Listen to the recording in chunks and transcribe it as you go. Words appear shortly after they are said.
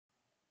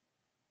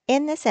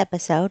In this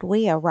episode,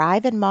 we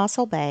arrive in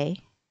Mossel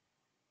Bay,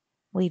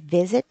 we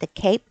visit the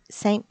Cape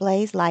St.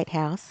 Blaise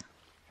Lighthouse,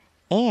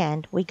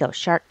 and we go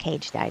shark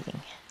cage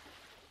diving.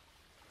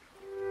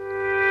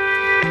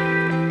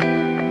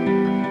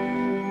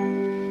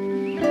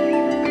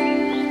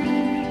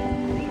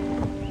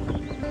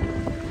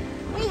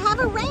 We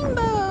have a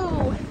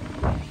rainbow,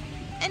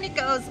 and it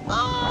goes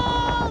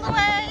all the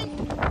way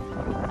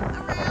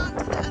around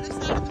to the other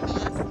side of the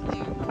mast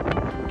there.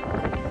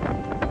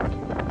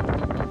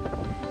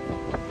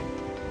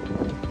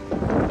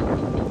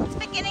 It's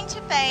beginning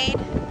to fade.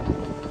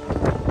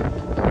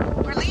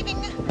 We're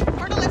leaving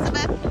Port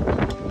Elizabeth,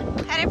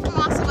 headed for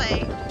Mossel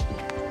Bay.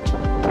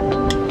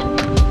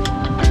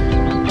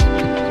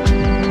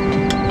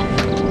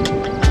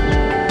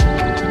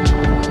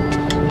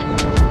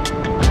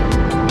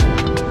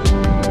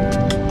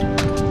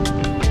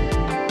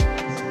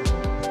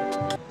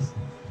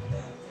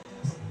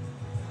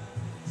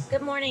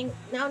 Good morning,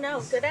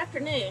 good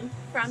afternoon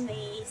from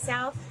the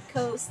south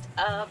coast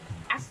of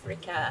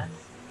Africa.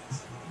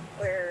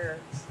 We're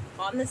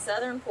on the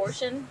southern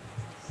portion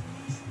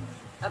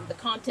of the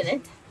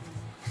continent,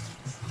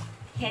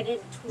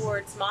 headed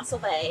towards Mossel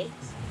Bay.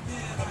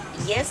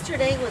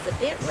 Yesterday was a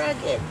bit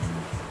rugged.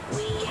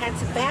 We had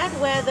some bad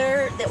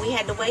weather that we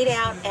had to wait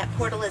out at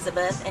Port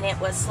Elizabeth, and it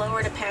was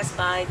slower to pass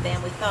by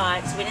than we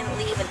thought, so we didn't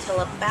leave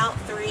until about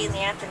 3 in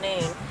the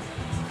afternoon,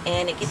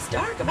 and it gets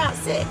dark about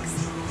 6.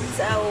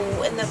 So,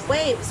 and the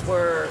waves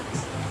were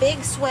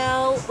big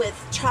swell with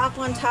chalk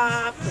on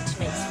top, which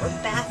makes for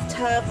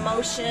bathtub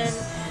motion,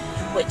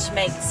 which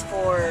makes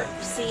for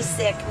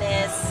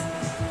seasickness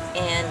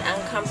and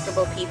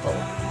uncomfortable people.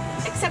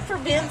 Except for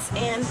Vince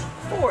and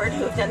Ford,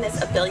 who have done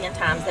this a billion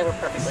times. They were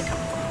perfectly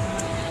comfortable.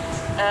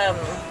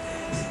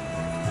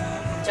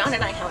 John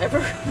and I, however,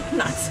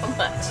 not so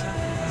much.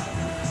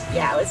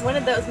 Yeah, it was one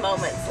of those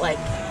moments like,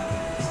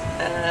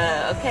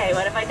 okay,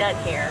 what have I done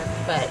here?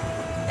 But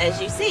as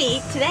you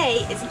see,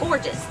 today is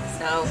gorgeous.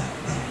 So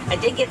I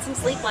did get some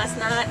sleep last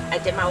night. I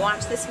did my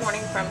watch this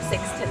morning from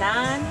 6 to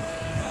 9.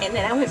 And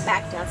then I went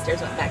back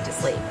downstairs, went back to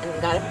sleep,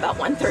 and got up about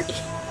 1:30.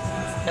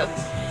 So,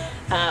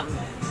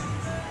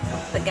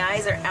 the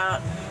guys are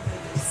out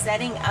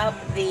setting up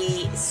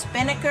the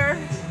spinnaker.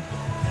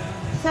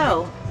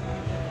 So,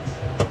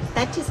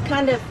 that just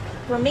kind of,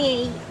 for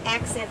me,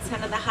 accents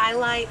kind of the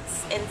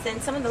highlights and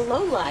then some of the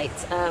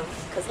lowlights of,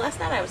 because last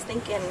night I was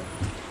thinking,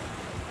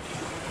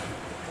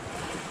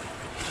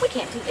 we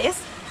can't do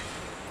this,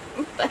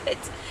 but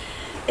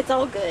it's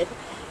all good.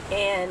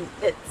 And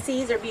the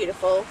seas are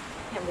beautiful.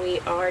 And we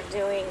are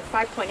doing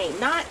 5.8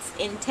 knots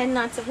in 10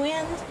 knots of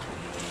wind,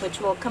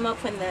 which will come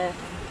up when the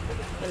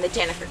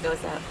Jennifer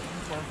goes up.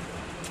 So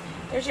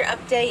there's your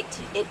update.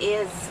 It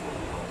is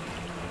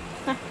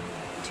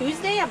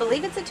Tuesday. I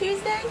believe it's a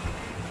Tuesday.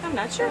 I'm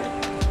not sure.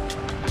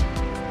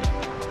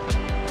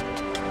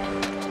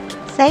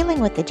 Sailing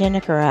with the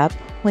Jennifer up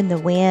when the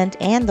wind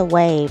and the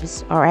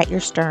waves are at your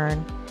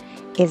stern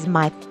is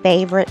my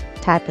favorite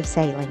type of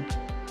sailing.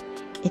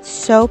 It's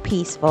so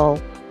peaceful.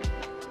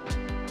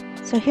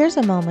 So here's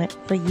a moment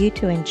for you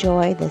to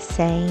enjoy the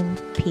same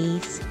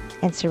peace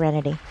and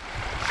serenity.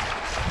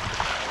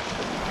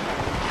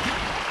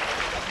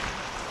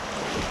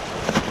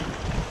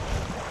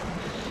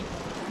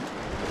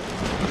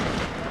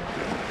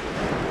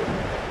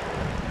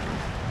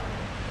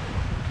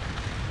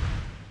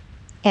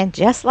 And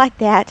just like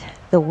that,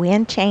 the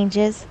wind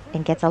changes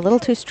and gets a little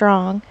too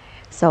strong,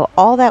 so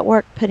all that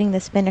work putting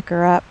the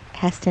spinnaker up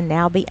has to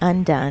now be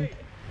undone.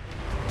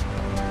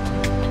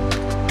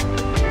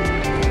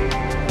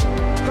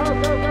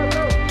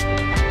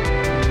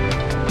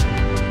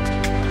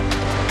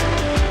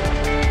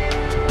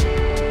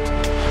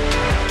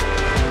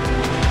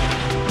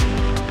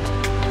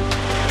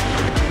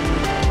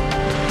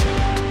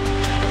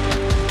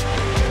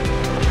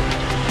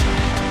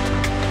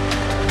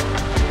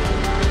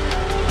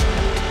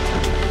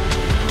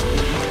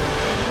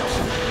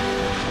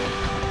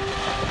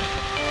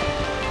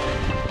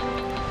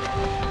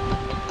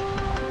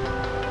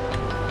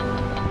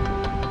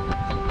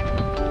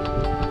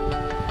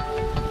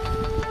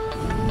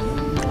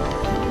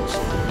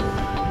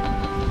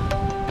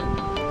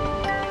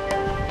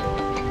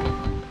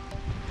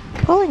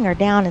 Pulling her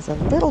down is a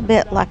little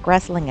bit like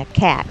wrestling a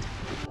cat,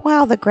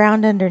 while the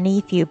ground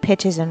underneath you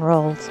pitches and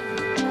rolls.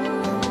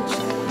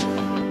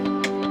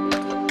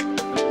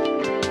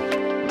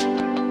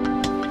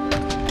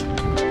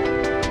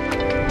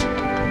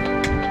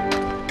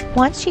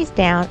 Once she's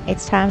down,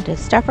 it's time to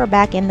stuff her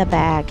back in the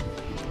bag,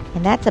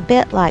 and that's a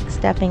bit like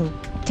stuffing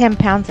 10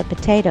 pounds of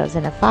potatoes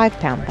in a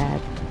 5-pound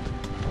bag.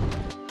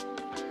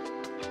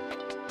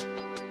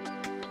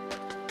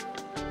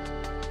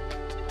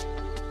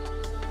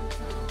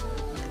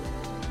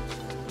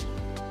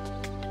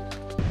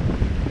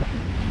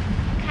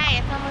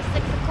 Almost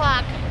 6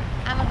 o'clock.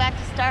 I'm about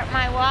to start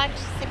my watch,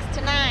 6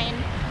 to 9,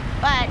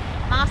 but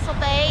Mossel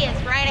Bay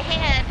is right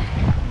ahead,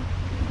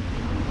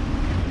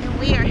 and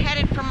we are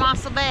headed for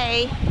Mossel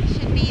Bay.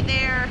 Should be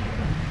there,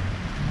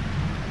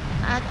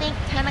 I think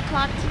 10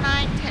 o'clock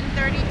tonight,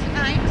 10:30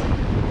 tonight.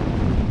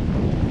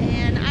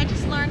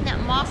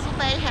 Mossel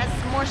Bay has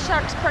more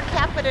sharks per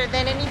capita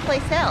than any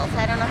place else.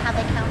 I don't know how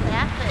they count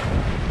that, but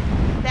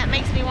that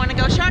makes me want to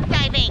go shark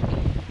diving.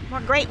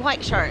 More great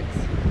white sharks.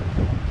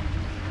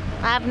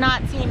 I've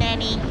not seen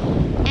any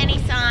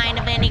sign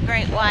of any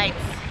great whites.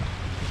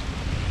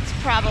 It's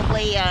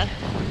probably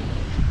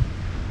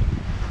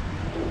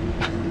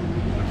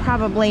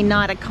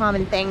not a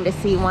common thing to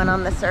see one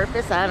on the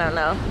surface. I don't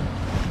know.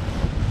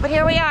 But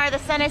here we are, the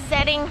sun is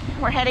setting.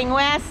 We're heading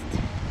west,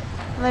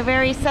 the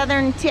very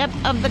southern tip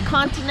of the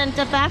continent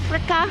of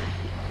Africa.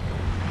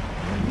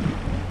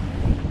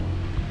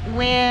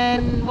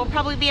 We'll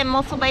probably be in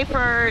Mossel Bay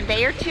for a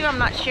day or two, I'm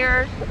not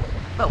sure.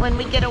 But when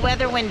we get a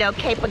weather window,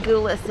 Cape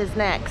Agulhas is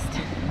next.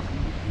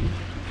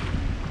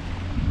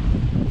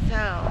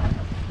 So,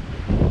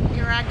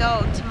 here I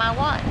go to my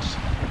watch.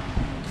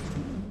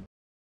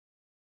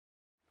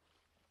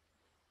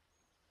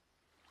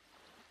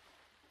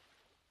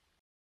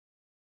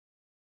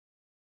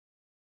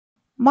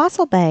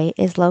 Mossel Bay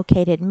is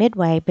located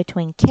midway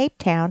between Cape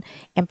Town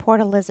and Port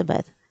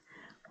Elizabeth,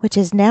 which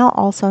is now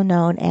also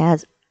known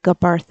as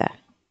Gilbertha.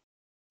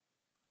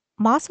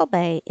 Mossel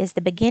Bay is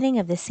the beginning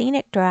of the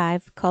scenic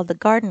drive called the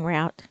Garden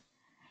Route,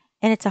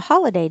 and it's a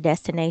holiday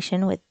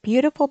destination with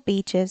beautiful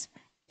beaches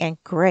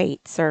and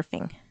great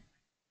surfing.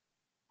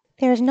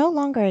 There is no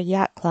longer a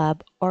yacht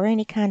club or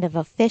any kind of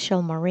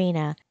official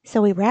marina,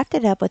 so we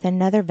rafted up with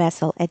another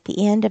vessel at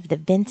the end of the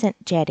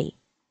Vincent Jetty.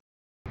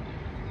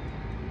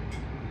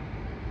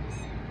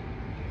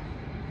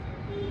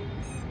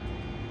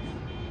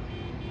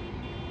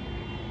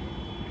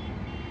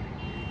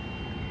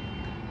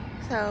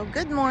 So,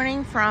 good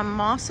morning from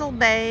Mossel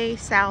Bay,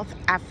 South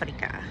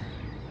Africa.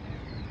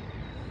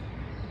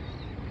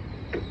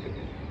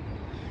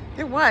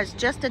 There was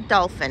just a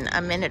dolphin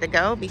a minute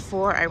ago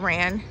before I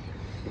ran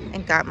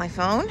and got my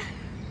phone.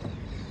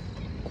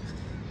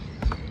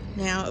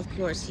 Now, of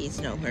course,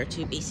 he's nowhere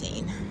to be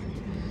seen.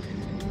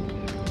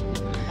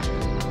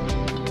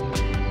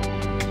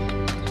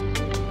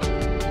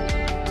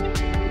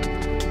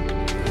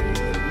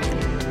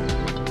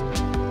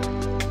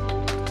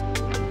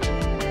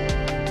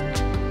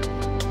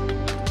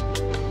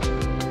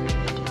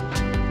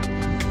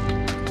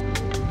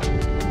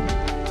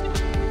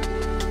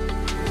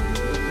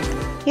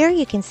 Here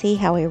you can see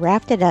how we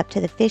rafted up to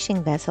the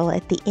fishing vessel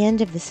at the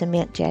end of the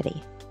cement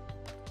jetty.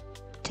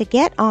 To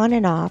get on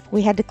and off,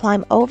 we had to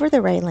climb over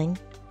the railing,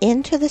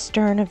 into the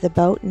stern of the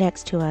boat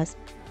next to us,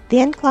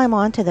 then climb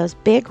onto those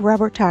big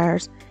rubber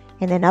tires,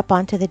 and then up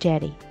onto the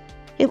jetty.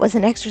 It was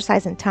an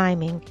exercise in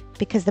timing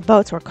because the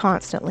boats were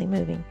constantly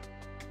moving.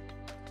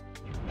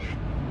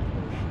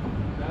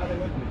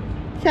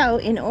 So,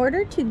 in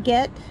order to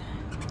get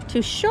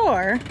to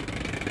shore,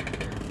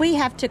 we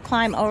have to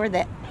climb over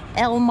the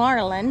El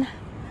Marlin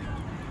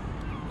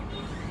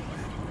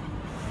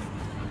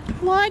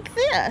like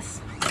this.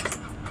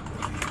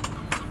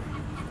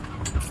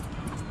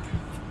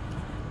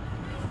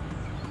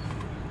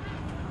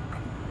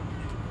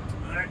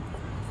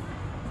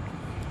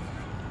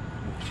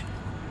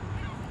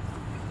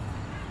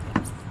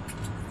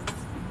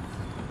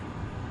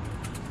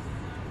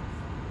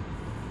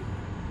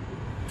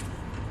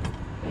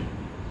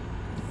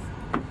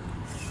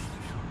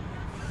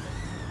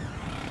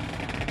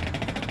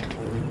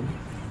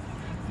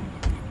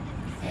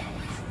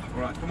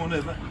 All right, come on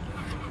over.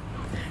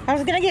 I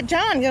was gonna get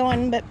John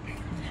going, but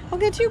I'll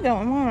get you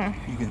going, won't I?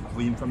 You can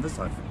weave from this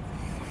side.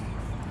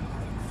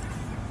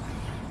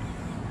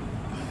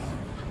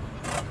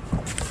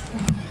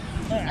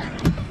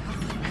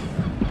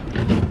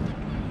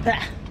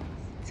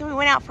 So we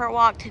went out for a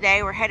walk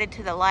today. We're headed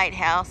to the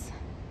Lighthouse.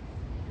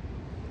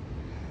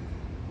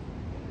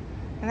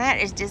 And that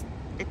is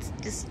it's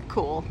just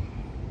cool.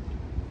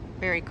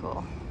 Very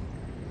cool.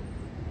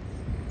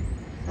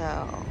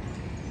 So,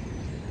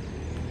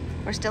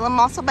 we're still in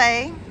Mossel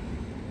Bay,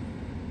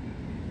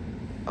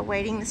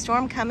 awaiting the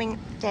storm coming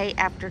day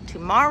after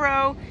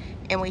tomorrow,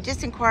 and we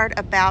just inquired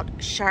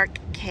about shark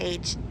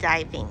cage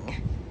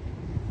diving.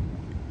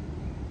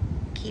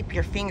 Keep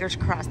your fingers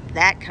crossed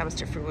that comes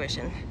to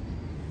fruition.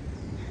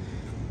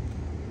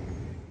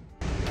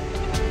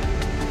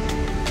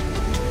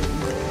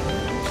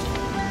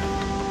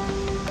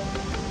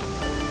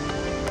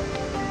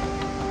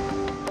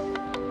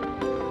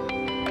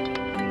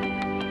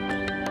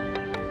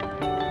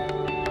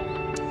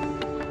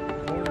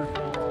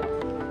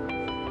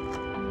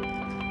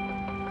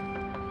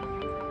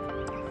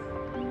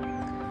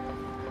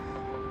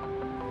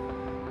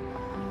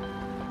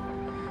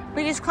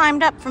 We just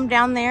climbed up from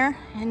down there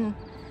and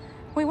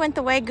we went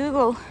the way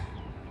Google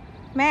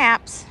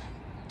Maps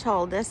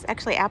told us,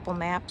 actually Apple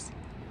Maps.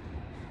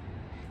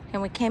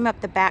 And we came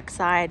up the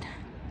backside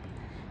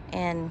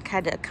and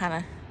kind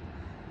of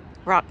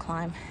rock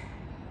climb.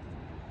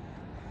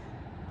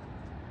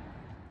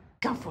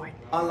 Go for it.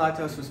 Our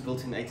lighthouse was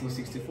built in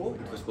 1864.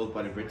 It was built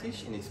by the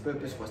British and its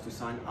purpose was to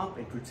sign up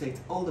and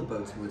protect all the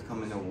boats who would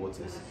come in our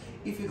waters.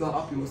 If you go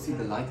up, you will see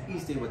the light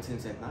each day what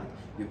turns at night.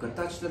 You can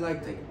touch the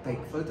light,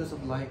 take photos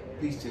of the light.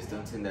 Please just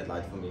don't send that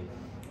light for me.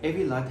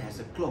 Every light has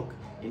a clock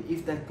and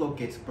if that clock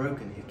gets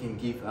broken, it can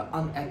give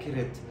an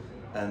inaccurate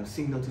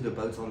signal to the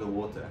boats on the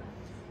water.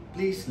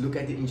 Please look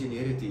at the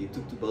ingenuity it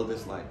took to build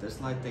this light. This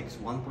light takes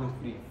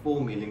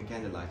 1.34 million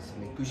candlelights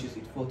and it pushes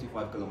it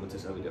 45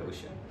 kilometers over the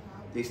ocean.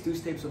 There's two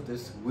steps of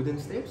this wooden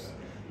steps.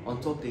 On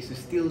top there's a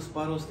steel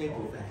spiral step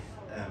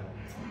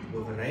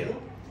with a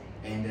rail,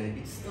 and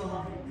it's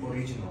still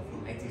original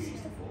from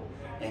 1864.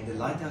 And the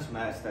lighthouse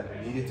master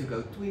needed to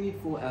go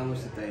 24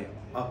 hours a day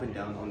up and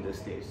down on the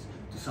stairs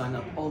to sign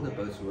up all the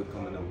boats who would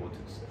come in the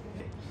waters.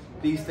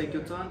 Please take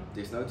your time,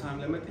 there's no time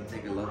limit, and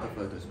take a lot of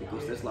photos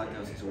because this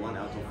lighthouse is 1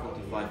 out of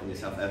 45 in the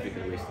South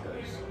African West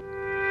Coast.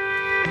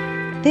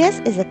 This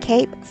is a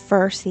Cape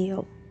fur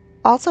seal,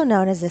 also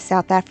known as the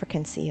South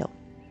African seal.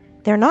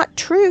 They're not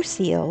true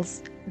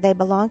seals, they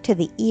belong to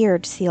the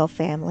eared seal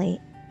family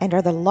and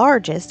are the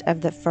largest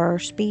of the fur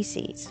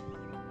species.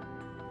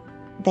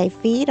 They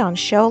feed on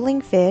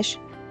shoaling fish,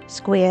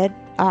 squid,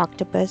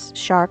 octopus,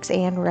 sharks,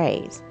 and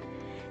rays.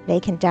 They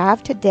can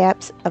dive to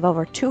depths of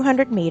over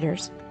 200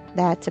 meters,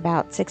 that's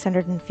about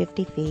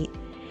 650 feet,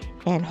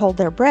 and hold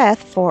their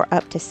breath for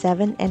up to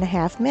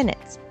 7.5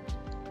 minutes.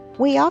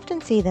 We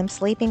often see them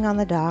sleeping on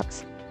the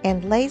docks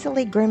and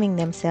lazily grooming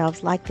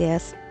themselves like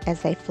this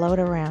as they float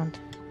around.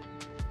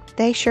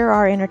 They sure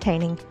are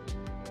entertaining.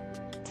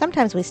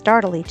 Sometimes we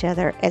startle each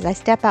other as I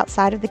step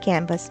outside of the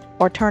canvas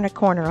or turn a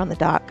corner on the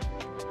dock.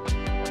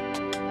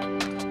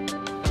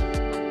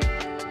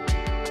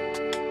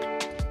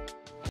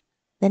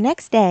 The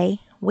next day,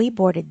 we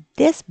boarded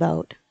this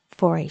boat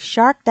for a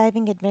shark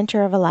diving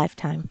adventure of a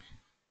lifetime.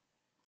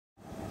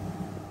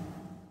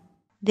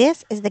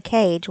 This is the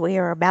cage we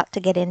are about to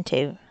get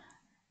into.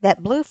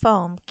 That blue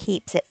foam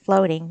keeps it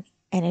floating,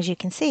 and as you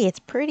can see, it's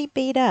pretty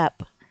beat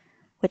up,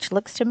 which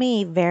looks to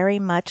me very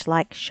much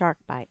like shark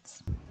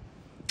bites.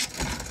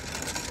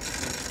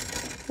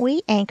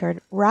 We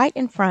anchored right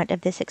in front of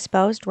this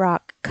exposed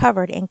rock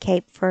covered in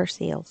Cape fur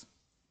seals.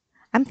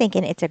 I'm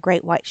thinking it's a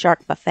great white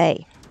shark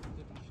buffet.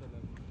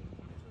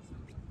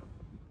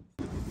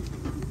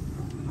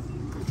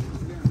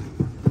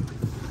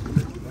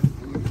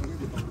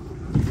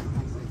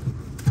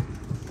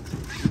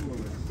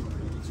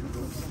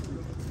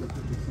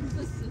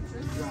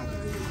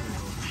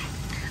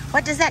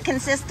 What does that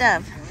consist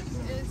of?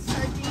 It's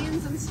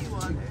sardines and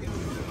seawater.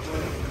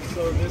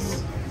 So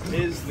this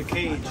is the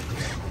cage.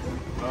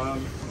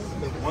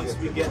 Once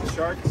we get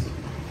sharks,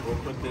 we'll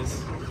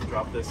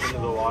drop this into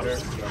the water,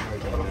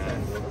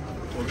 and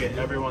we'll get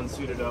everyone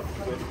suited up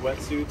with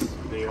wetsuits.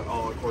 They are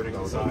all according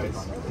to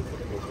size.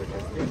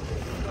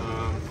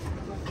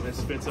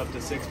 This fits up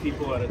to 6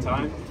 people at a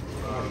time.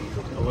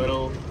 A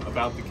little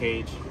about the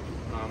cage.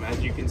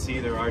 As you can see,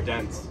 there are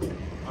dents.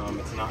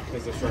 It's not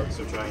because the sharks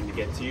are trying to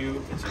get to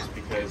you, it's just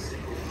because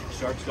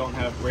sharks don't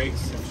have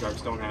brakes and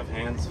sharks don't have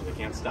hands, so they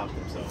can't stop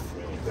themselves,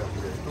 really.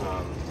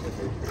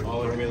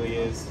 All it really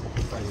is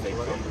they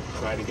come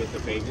try to get the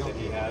bait that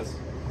he has,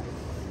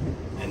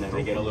 and then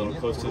they get a little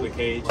close to the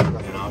cage,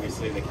 and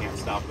obviously they can't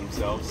stop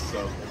themselves,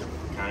 so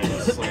kind of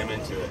just slam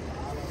into it.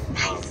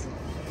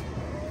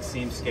 It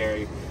seems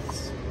scary.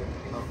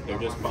 They're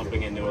just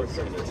bumping into it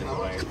because it's in the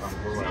way. It's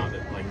not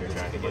like they're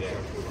trying to get in.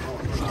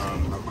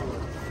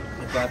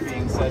 With that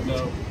being said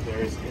though,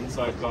 there's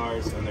inside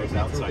bars and there's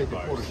outside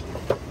bars.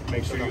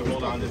 Make sure you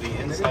hold on to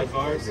the inside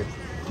bars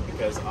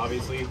because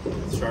obviously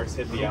the sharks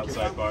hit the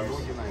outside bars.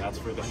 That's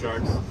for the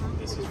sharks.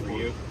 This is for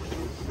you.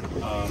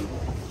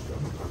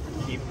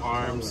 Keep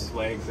arms,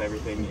 legs,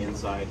 everything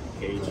inside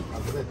the cage.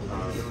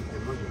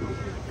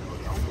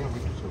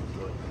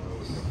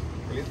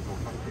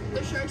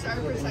 The sharks are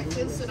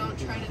protected, so don't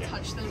try to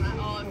touch them at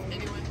all. If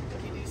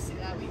you do see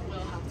that, we will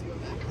have to go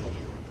back.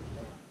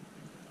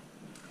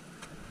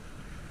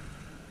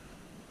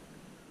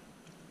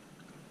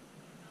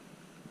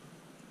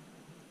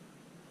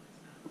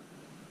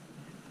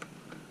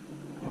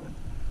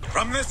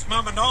 From this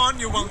moment on,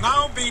 you will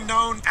now be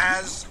known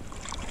as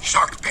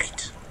Shark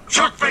Bait.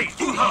 Shark Bait!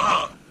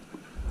 Hoo-ha-ha!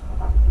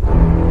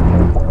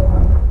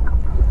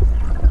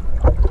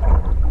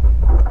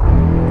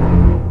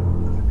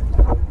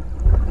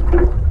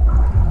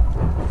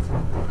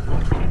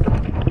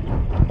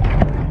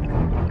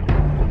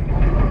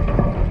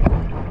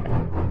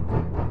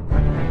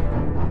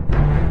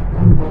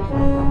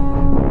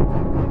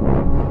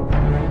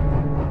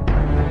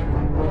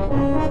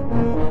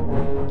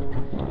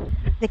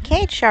 The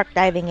cage shark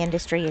diving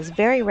industry is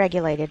very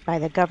regulated by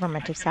the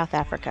government of South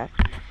Africa.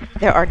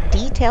 There are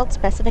detailed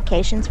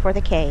specifications for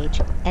the cage,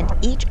 and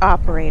each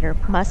operator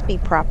must be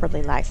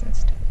properly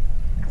licensed.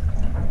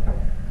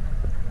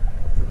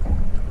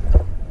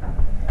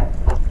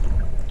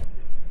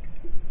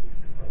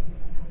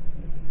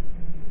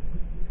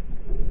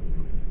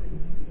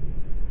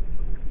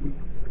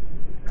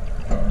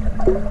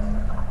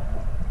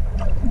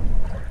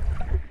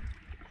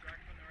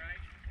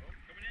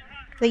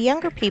 The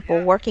younger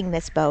people working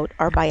this boat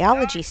are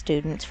biology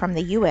students from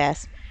the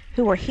U.S.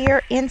 who were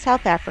here in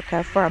South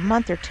Africa for a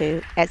month or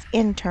two as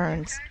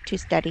interns to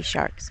study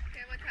sharks.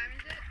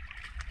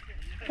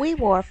 We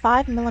wore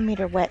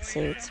 5mm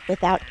wetsuits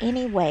without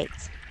any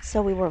weights,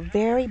 so we were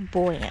very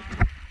buoyant.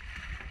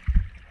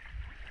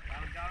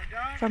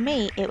 For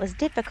me, it was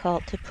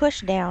difficult to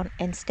push down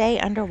and stay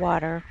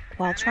underwater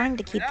while trying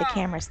to keep the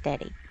camera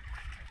steady.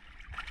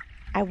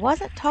 I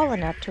wasn't tall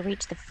enough to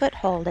reach the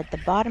foothold at the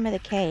bottom of the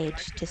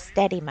cage to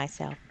steady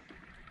myself.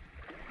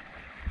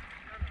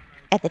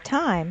 At the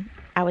time,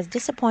 I was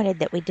disappointed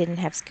that we didn't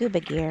have scuba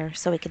gear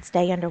so we could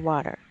stay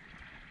underwater.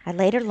 I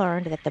later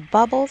learned that the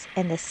bubbles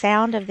and the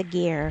sound of the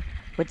gear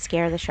would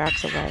scare the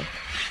sharks away.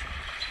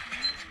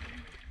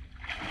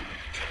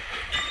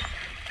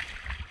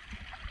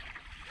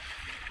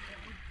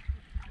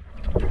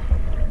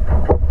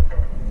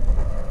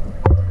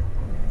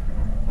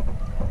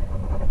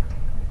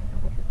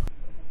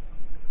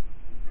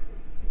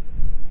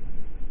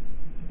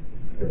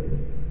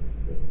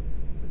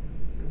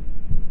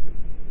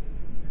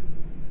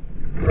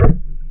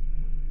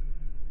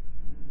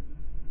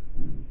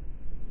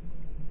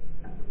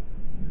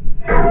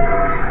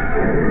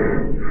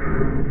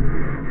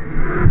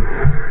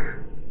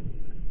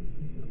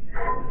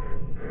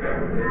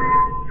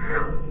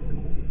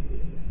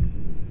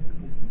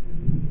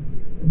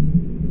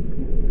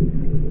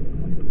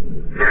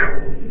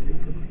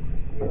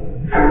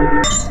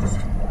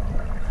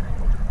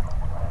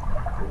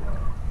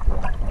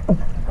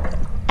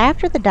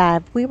 After the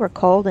dive, we were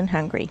cold and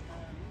hungry.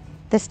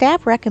 The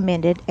staff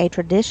recommended a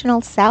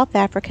traditional South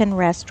African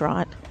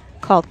restaurant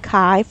called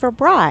Kai for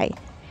Braai.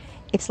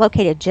 It's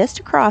located just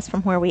across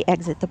from where we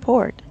exit the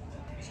port.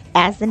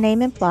 As the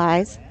name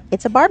implies,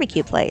 it's a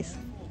barbecue place.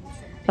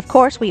 Of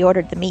course, we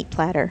ordered the meat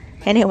platter,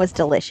 and it was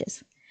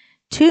delicious.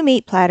 2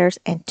 meat platters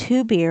and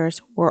 2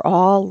 beers were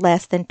all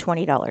less than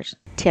 $20,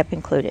 tip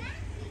included.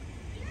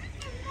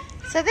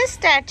 So this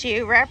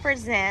statue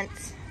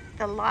represents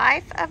the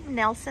life of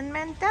Nelson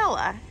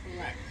Mandela.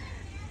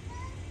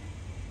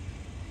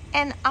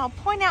 And I'll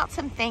point out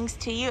some things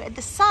to you.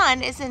 The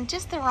sun is in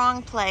just the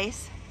wrong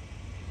place,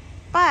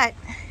 but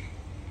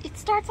it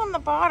starts on the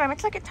bottom.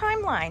 It's like a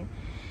timeline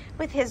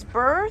with his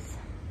birth,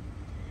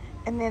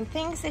 and then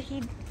things that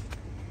he,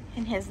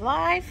 in his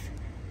life,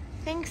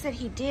 things that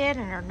he did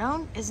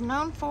and is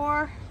known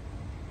for.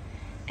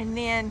 And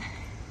then,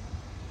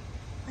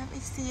 let me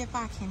see if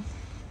I can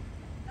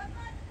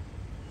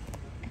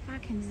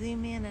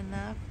zoom in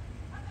enough.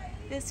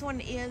 This one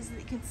is,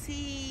 you can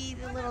see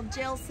the little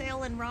jail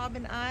cell in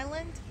Robben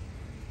Island.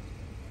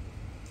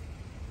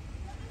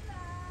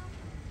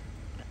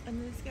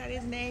 And it's got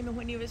his name and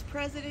when he was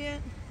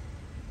president.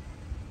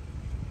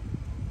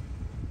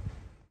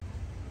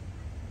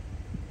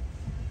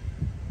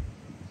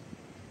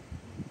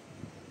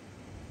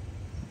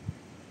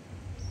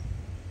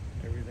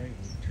 Everything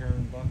from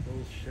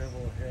turnbuckles,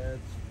 shovel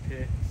heads,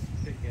 picks,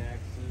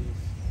 pickaxes.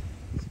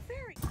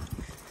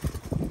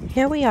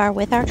 Here we are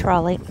with our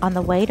trolley on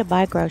the way to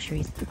buy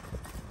groceries.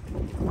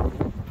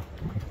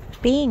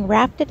 Being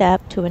rafted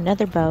up to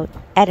another boat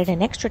added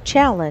an extra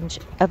challenge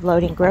of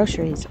loading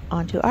groceries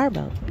onto our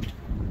boat.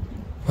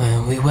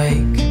 When we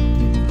wake,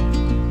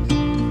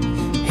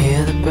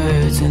 hear the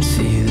birds and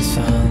see the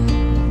sun.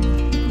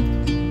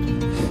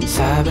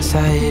 Side by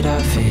side our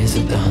fears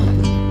are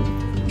done.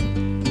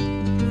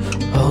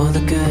 All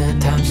the good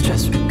times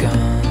just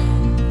begun.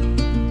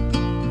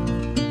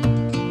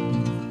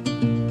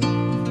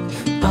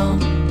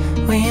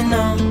 We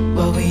know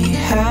what we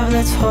have,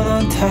 let's hold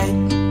on tight.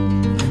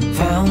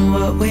 Found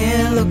what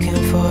we're looking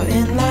for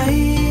in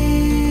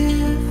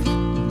life.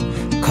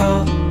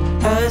 Call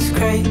us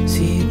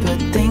crazy, but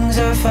things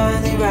are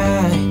finally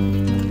right.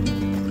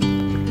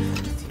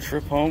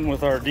 Trip home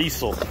with our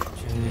diesel.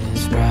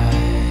 It's bright.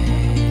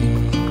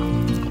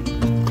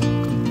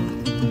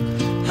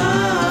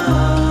 Oh,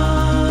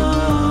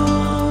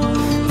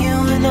 you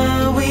and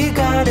I, we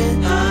got it.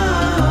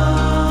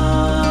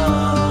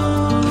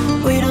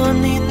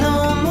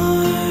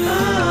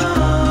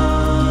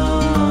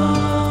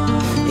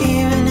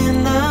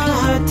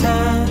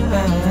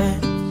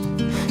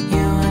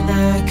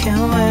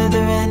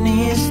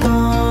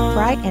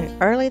 Bright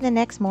and early the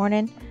next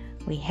morning,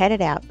 we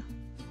headed out.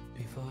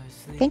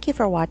 Thank you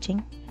for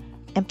watching,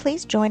 and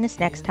please join us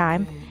next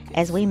time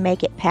as we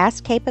make it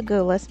past Cape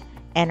Agulhas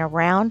and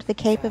around the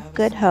Cape of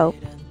Good Hope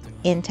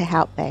into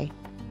Hout Bay.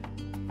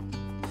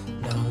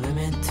 No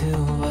limit to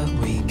what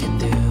we can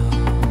do.